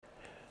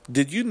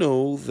Did you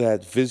know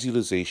that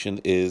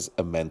visualization is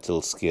a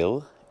mental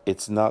skill?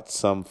 It's not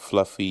some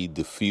fluffy,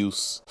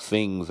 diffuse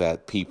thing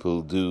that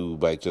people do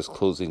by just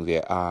closing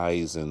their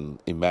eyes and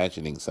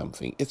imagining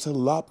something. It's a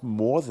lot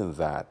more than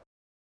that.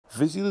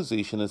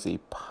 Visualization is a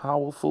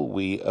powerful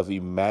way of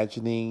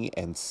imagining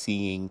and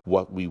seeing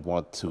what we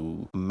want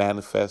to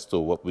manifest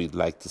or what we'd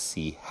like to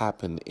see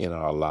happen in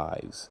our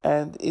lives.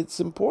 And it's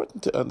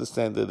important to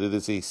understand that it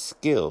is a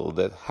skill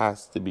that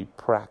has to be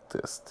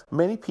practiced.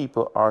 Many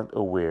people aren't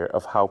aware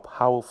of how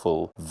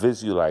powerful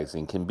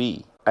visualizing can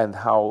be and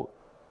how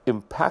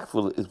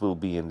impactful it will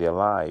be in their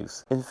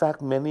lives. In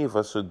fact, many of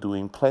us are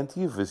doing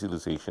plenty of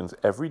visualizations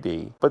every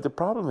day, but the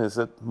problem is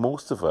that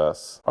most of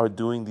us are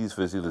doing these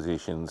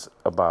visualizations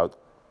about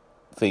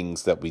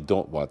things that we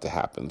don't want to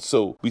happen.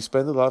 So we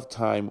spend a lot of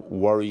time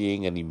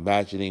worrying and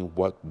imagining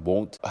what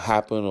won't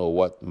happen or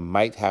what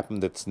might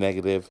happen that's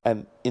negative,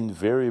 and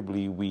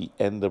invariably we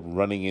end up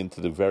running into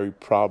the very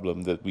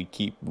problem that we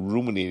keep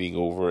ruminating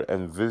over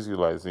and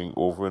visualizing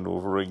over and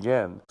over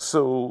again.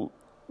 So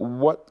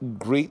what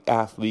great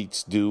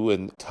athletes do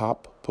and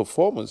top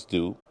performers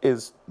do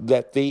is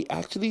that they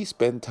actually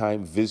spend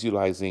time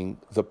visualizing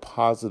the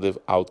positive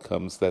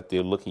outcomes that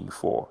they're looking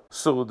for.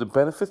 So the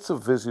benefits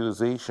of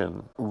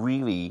visualization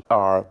really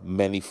are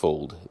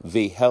manifold.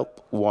 They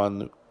help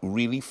one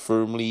really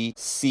firmly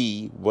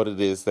see what it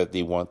is that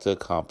they want to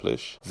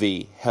accomplish.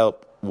 They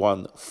help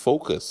one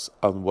focus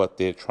on what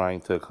they're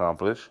trying to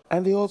accomplish.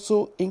 And they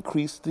also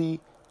increase the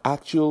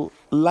actual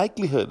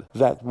likelihood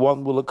that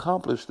one will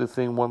accomplish the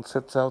thing one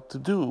sets out to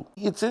do.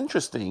 It's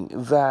interesting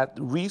that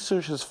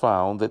research has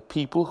found that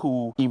people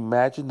who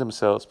imagine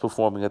themselves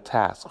performing a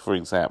task, for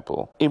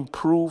example,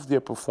 improve their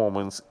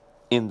performance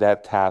in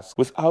that task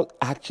without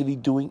actually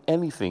doing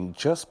anything,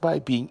 just by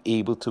being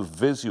able to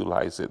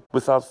visualize it.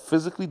 Without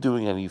physically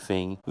doing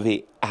anything,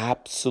 they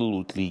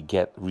absolutely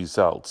get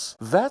results.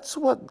 That's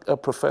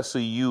what Professor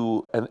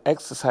Yu, an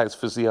exercise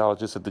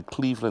physiologist at the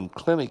Cleveland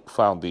Clinic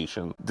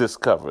Foundation,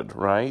 discovered,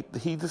 right?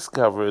 He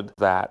discovered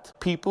that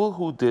people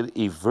who did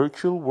a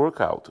virtual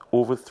workout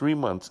over 3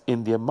 months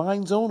in their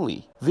minds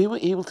only, they were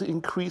able to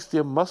increase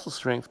their muscle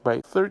strength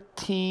by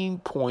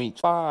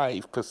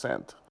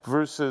 13.5%.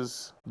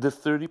 versus the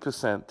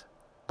 30%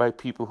 by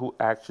people who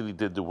actually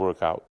did the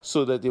workout,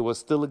 so that there was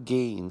still a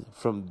gain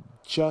from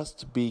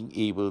just being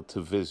able to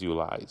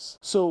visualize.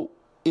 So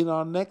in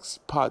our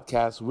next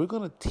podcast, we're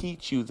going to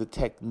teach you the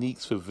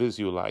techniques for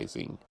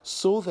visualizing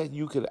so that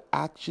you could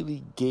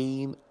actually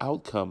gain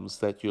outcomes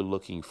that you're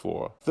looking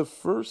for. The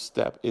first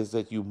step is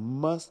that you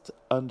must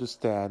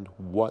understand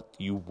what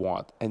you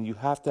want, and you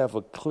have to have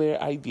a clear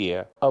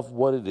idea of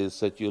what it is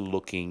that you're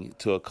looking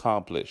to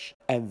accomplish.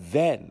 And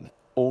then,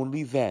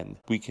 only then,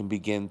 we can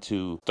begin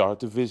to start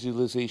the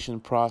visualization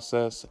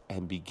process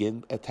and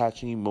begin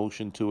attaching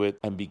emotion to it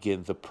and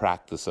begin the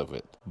practice of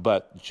it.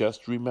 But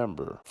just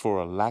remember, for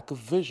a lack of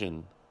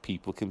vision,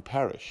 people can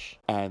perish.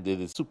 And it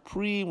is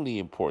supremely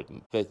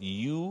important that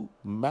you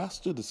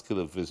master the skill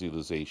of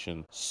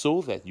visualization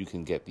so that you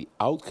can get the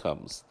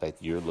outcomes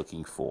that you're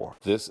looking for.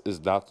 This is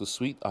Dr.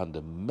 Sweet on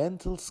the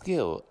mental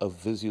skill of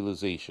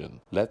visualization.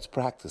 Let's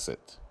practice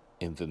it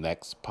in the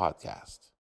next podcast.